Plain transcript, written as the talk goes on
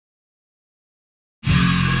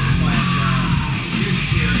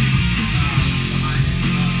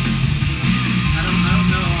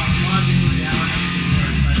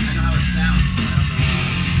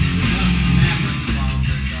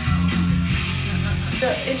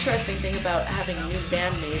The interesting thing about having new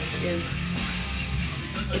bandmates is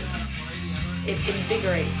it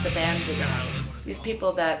invigorates the band again. These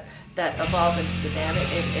people that evolve into the band,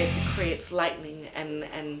 it creates lightning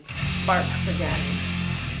and sparks again.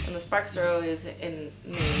 And the sparks are always in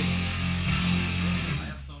me.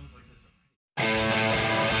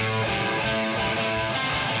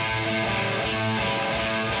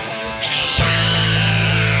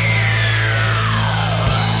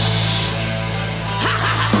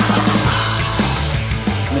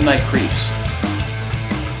 Midnight Creeps.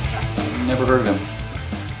 Never heard of him.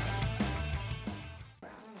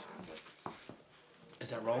 Is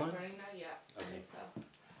that rolling? Yeah, I think so.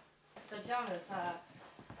 So Jonas,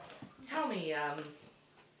 tell me,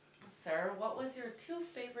 sir, what was your 2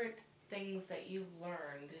 favorite things that you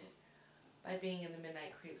learned by being in the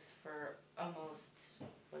Midnight Creeps for almost,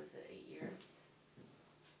 what is it, 8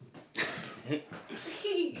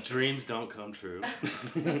 years? Dreams don't come true.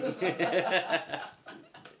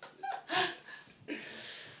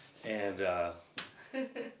 And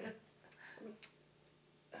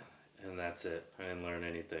that's it. I didn't learn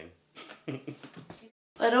anything.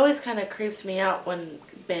 It always kind of creeps me out when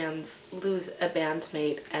bands lose a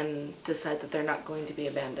bandmate and decide that they're not going to be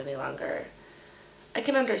a band any longer. I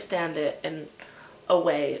can understand it in a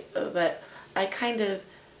way, but I kind of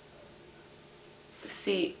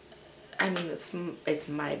see, I mean, it's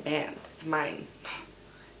my band. It's mine.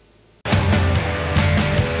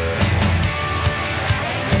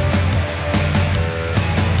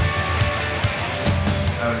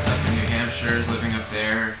 I was up in New Hampshire, living up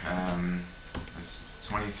there. I was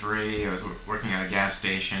 23, I was working at a gas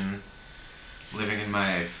station, living in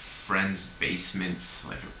my friend's basement,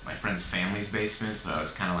 like my friend's family's basement, so I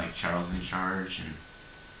was kind of like Charles in charge, and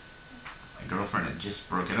my girlfriend had just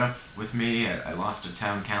broken up with me. I lost a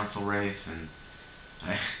town council race, and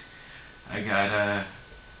I got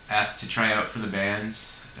asked to try out for the band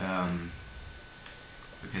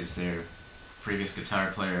because their previous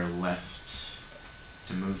guitar player left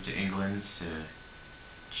to move to England to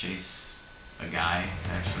chase a guy,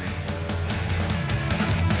 actually.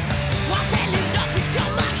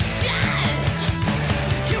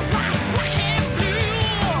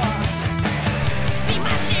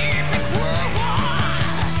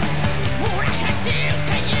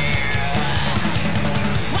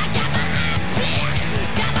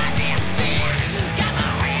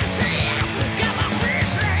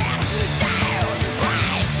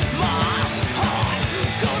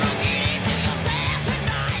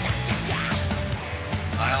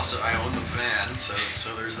 I own the van, so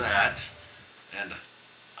there's that, and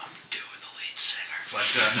I'm doing the lead singer.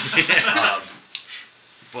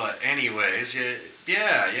 But anyways,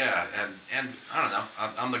 yeah, and I don't know.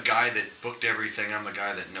 I'm the guy that booked everything. I'm the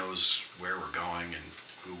guy that knows where we're going and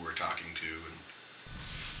who we're talking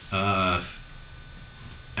to. And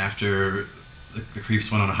after the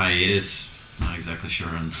Creeps went on a hiatus, not exactly sure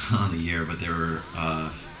on the year, but they were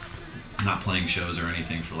not playing shows or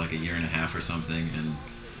anything for like a year and a half or something, and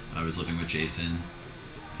I was living with Jason,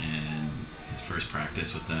 and his first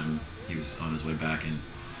practice with them, he was on his way back and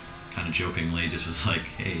kind of jokingly just was like,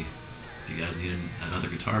 hey, if you guys need another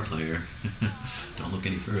guitar player, don't look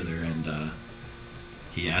any further. And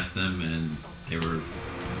he asked them, and they were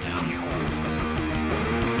down.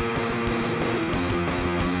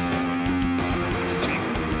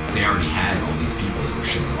 They already had all these people that were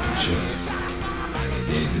showing up at shows. I mean,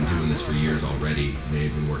 they had been doing this for years already. They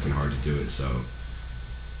had been working hard to do it, so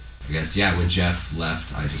I guess, yeah, when Jeff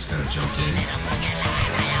left, I just kind of jumped in.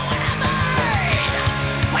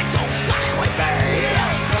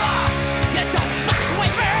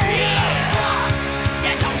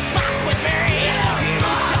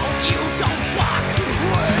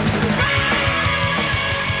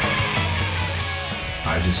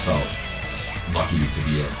 I just felt lucky to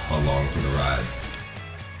be along for the ride.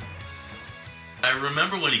 I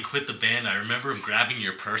remember when he quit the band, I remember him grabbing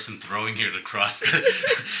your purse and throwing it across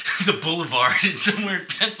the boulevard in somewhere in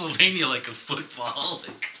Pennsylvania like a football.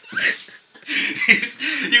 Like,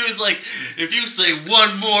 he was like, if you say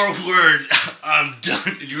one more word, I'm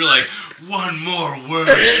done. And you were like, one more word.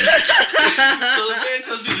 So the man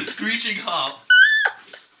comes with a screeching hop.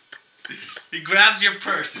 He grabs your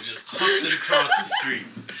purse and just hooks it across the street.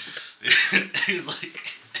 He was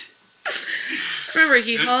like... Remember,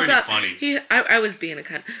 he hauled off. Funny. I was being a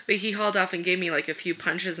cunt, but he hauled off and gave me like a few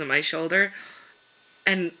punches on my shoulder,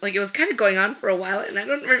 and like it was kind of going on for a while. And I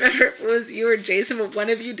don't remember if it was you or Jason, but one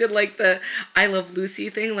of you did like the "I Love Lucy"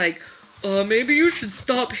 thing, like, maybe you should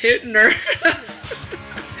stop hitting her.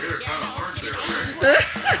 You're kind of hard there, Rick.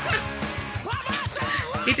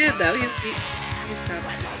 He did though. He stopped.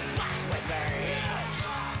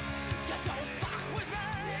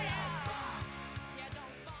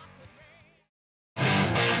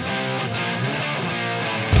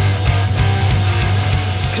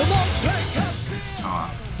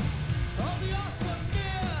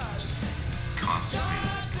 constantly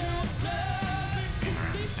being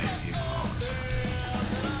around the same people all the time.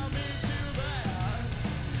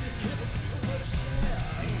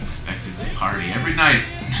 Being expected to party every night.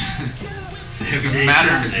 It doesn't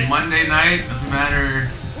matter if it's Monday night, doesn't matter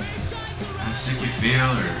how sick you feel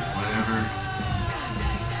or whatever.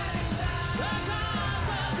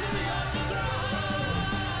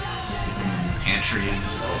 Sleeping in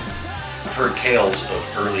pantries. I've heard tales of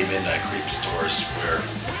early midnight creep stores where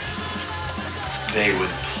they would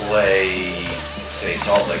play, say,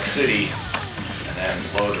 Salt Lake City, and then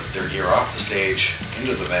load their gear off the stage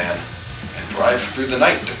into the van and drive through the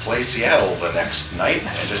night to play Seattle the next night and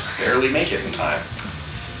just barely make it in time.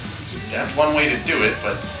 That's one way to do it,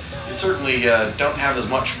 but you certainly don't have as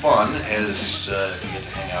much fun as if you get to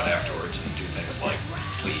hang out afterwards and do things like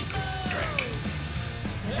sleep, drink.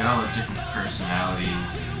 You get all those different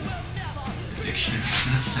personalities and addictions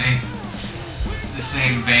in the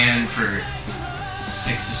same van for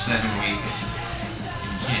 6 or 7 weeks.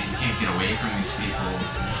 You can't get away from these people.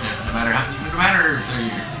 No matter if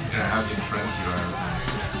they're how good friends you are with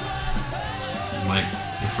them.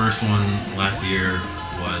 The first one last year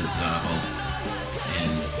was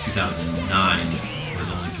in 2009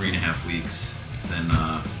 was only 3.5 weeks. Then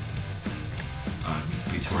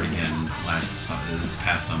we toured again this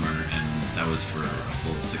past summer, and that was for a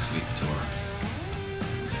full 6-week tour.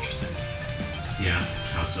 It was interesting. Yeah,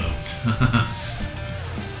 how so?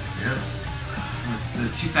 Yeah. The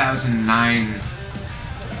 2009 tour,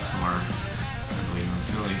 I believe, in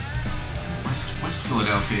Philly, West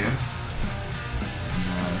Philadelphia, and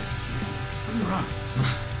it's pretty rough. It's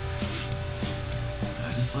not.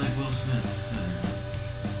 Just like Will Smith.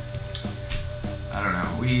 I don't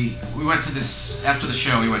know. We went to this after the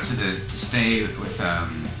show. We went to stay with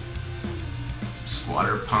some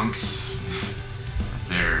squatter punks at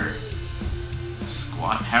their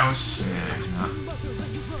squat house.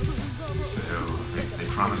 So they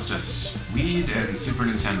promised us weed and Super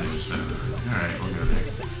Nintendo. So alright, we'll go there.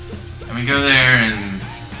 And we go there, and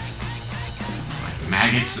it's like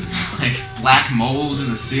maggots and like black mold in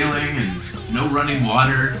the ceiling and no running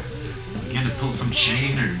water. You had to pull some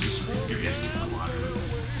chain or just you had to do for the water.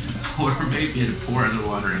 Maybe you had to pour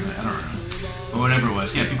underwater in it. I don't know. But whatever it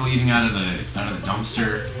was, yeah, people eating out of the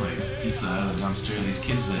dumpster, like pizza out of the dumpster. These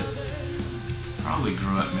kids that probably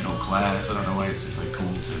grew up middle class. I don't know why it's like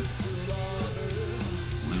cool to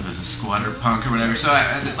live as a squatter punk or whatever. So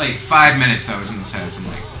like 5 minutes I was in this house. I'm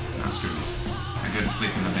like, no, screw this. I go to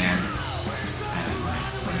sleep in the van, and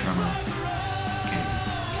my drummer came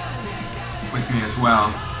with me as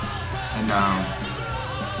well. And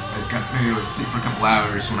maybe I was asleep for a couple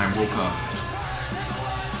hours when I woke up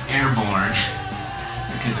airborne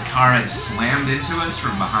because a car had slammed into us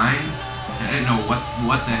from behind, and I didn't know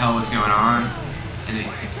what the hell was going on, and they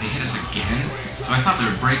hit us again. So I thought they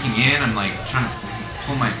were breaking in. I'm like trying to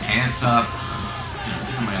pull my pants up. I was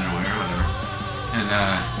zipping my underwear, whatever, and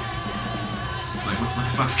I was like, what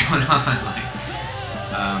the fuck's going on? Like,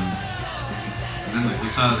 and then we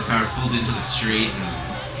saw the car pulled into the street, and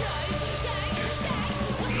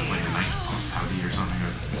it was like a nice Audi or something. It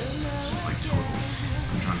was just like totaled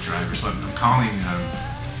some drunk driver. So I'm calling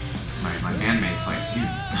my bandmates, like, dude,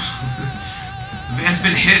 the van's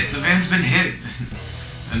been hit. The van's been hit.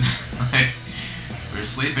 And like we were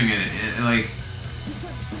sleeping in it like,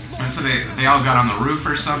 and so they all got on the roof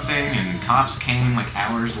or something, and cops came like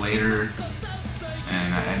hours later,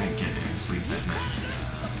 and I didn't get any sleep that night.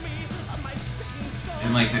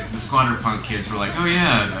 And like the squatter punk kids were like, oh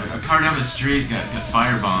yeah, a car down the street got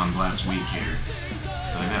firebombed last week here.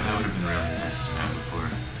 So like, that would have been really nice to know before I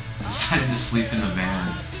decided to sleep in the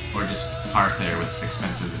van or just park there with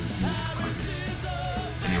expensive music equipment.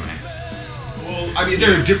 Anyway. Well, I mean,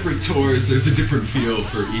 there are different tours. There's a different feel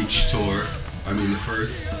for each tour. I mean, the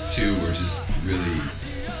first two were just really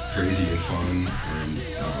crazy and fun, and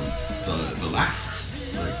the last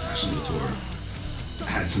national tour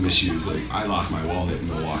had some issues. Like, I lost my wallet in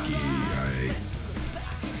Milwaukee. I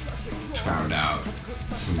found out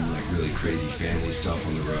some like really crazy family stuff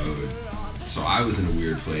on the road. So I was in a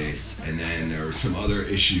weird place, and then there were some other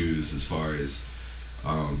issues as far as,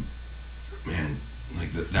 that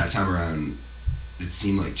time around, it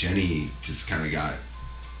seemed like Jenny just kind of got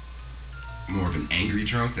more of an angry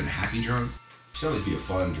drunk than a happy drunk. She'd always be a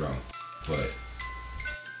fun drunk, but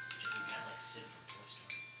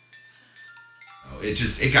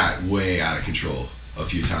it got way out of control a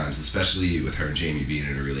few times, especially with her and Jamie being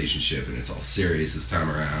in a relationship, and it's all serious this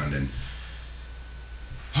time around. And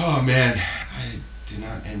oh man, I do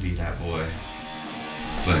not envy that boy.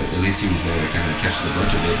 But at least he was there to kind of catch the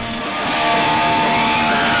brunt of it.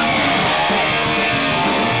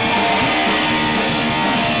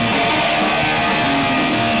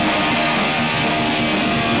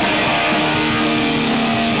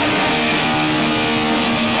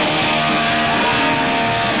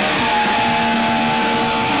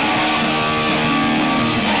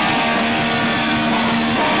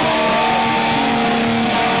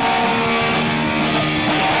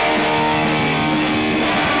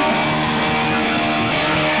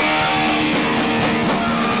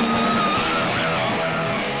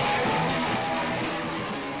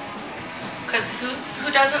 Because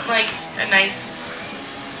who doesn't like a nice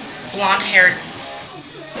blonde-haired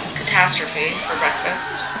catastrophe for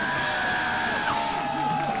breakfast?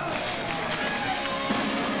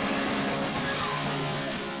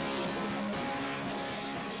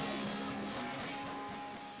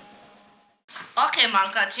 Okay,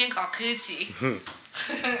 manka chinka kuchi.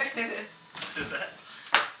 What is that?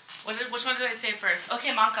 Which one did I say first?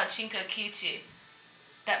 Okay, manka chinka kichi.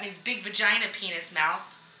 That means big vagina penis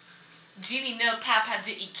mouth. Genie no papa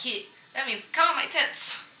de iki. That means come on my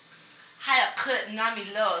tits. Haya kut nami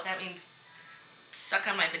lo. That means suck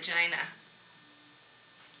on my vagina.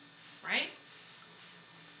 Right?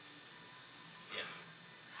 Yeah.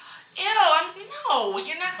 Ew, no,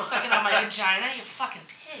 you're not sucking on my vagina, you fucking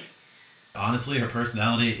pig. Honestly, her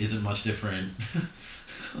personality isn't much different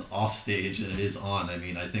off stage than it is on. I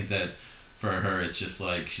mean, I think that for her, it's just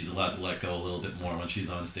like she's allowed to let go a little bit more when she's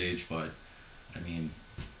on stage. But I mean,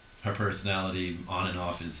 her personality on and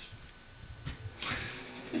off is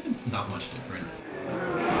it's not much different.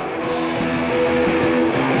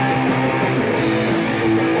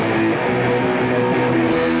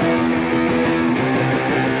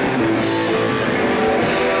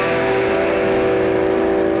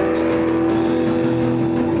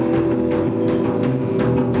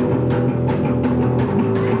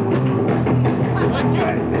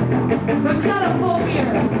 Who's got a full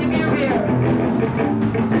beer? Give me a beer.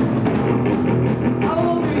 How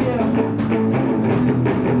old are you?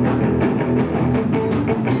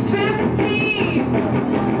 15!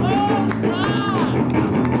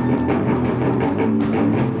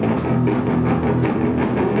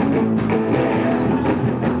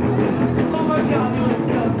 Oh my god, you look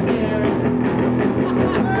so scared.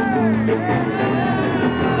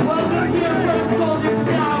 Welcome to your first golden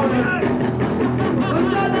shower. Who's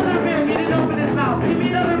got another beer? He didn't open his mouth. Give me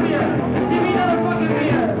another beer. Give me another fucking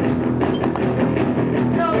beer.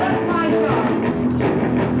 No, that's my shot.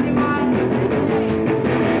 Do you mind?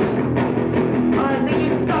 Alright, then you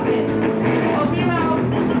suck it. Open your mouth.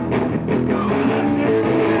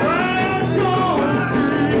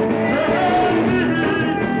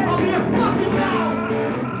 Open your fucking mouth.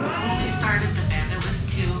 When we started the band, it was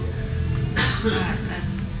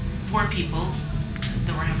four people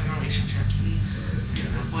that were having relationships, and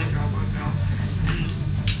boy, girl, and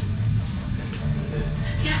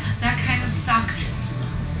yeah, that kind of sucked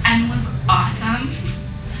and was awesome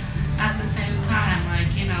at the same time. Like,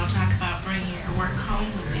 talk about bringing your work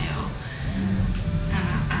home with you,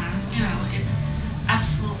 and it's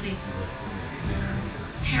absolutely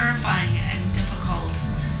terrifying and difficult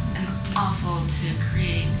and awful to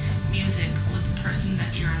create music with the person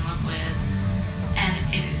that you're in love with, and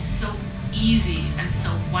it is so easy and so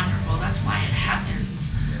wonderful. That's why it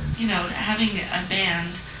happens. Having a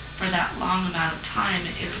band for that long amount of time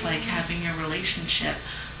is like having a relationship.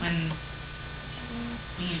 When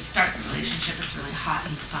you start the relationship, it's really hot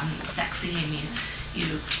and fun and sexy, and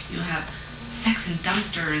you have sex in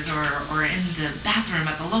dumpsters or in the bathroom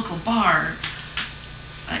at the local bar,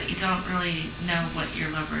 but you don't really know what your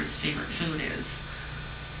lover's favorite food is.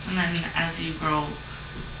 And then as you grow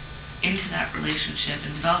into that relationship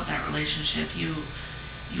and develop that relationship, you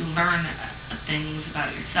learn things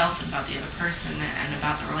about yourself and about the other person and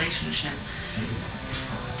about the relationship.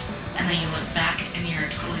 And then you look back and you're a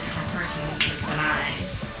totally different person with an eye.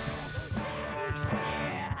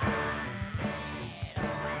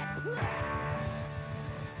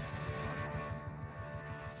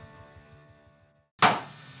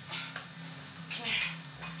 Come here.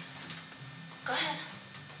 Go ahead.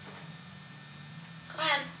 Go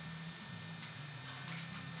ahead.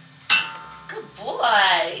 Good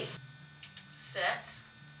boy. Sit.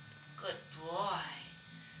 Good boy.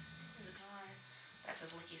 Where's it going? That's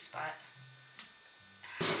his licky spot.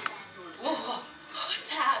 Whoa, what's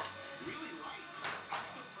that?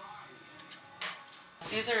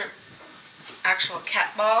 These are actual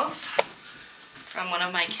cat balls from one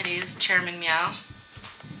of my kitties, Chairman Meow.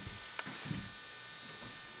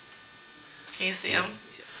 Can you see them?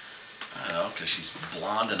 I know, because she's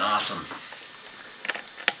blonde and awesome.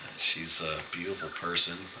 She's a beautiful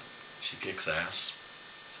person. She kicks ass.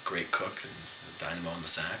 She's a great cook and a dynamo in the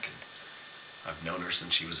sack. And I've known her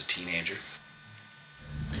since she was a teenager.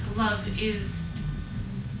 Like, love is,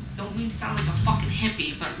 don't mean to sound like a fucking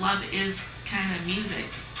hippie, but love is kind of music.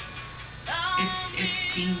 It's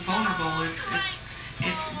being vulnerable. It's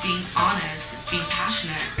being honest. It's being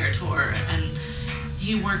passionate. Their tour, and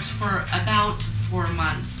he worked for about 4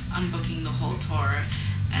 months on booking the whole tour.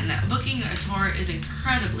 And booking a tour is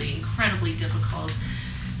incredibly, incredibly difficult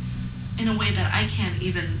in a way that I can't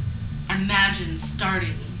even imagine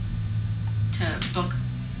starting to book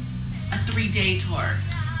a 3-day tour,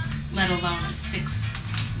 let alone a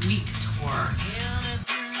 6-week tour.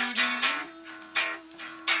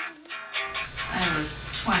 I was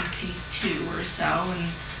 22 or so, and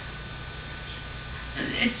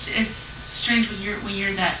it's strange when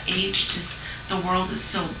you're that age. Just the world is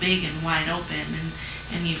so big and wide open,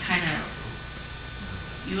 and you kind of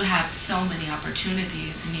have so many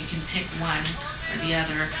opportunities, and you can pick one or the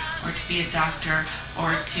other, or to be a doctor,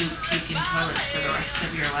 or to puke in toilets for the rest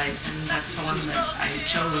of your life, and that's the one that I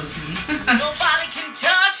chose. Nobody can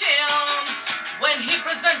touch him when he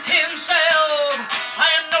presents himself. I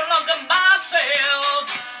am no longer myself.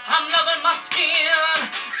 I'm loving my skin,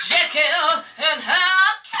 Jekyll and Hyde.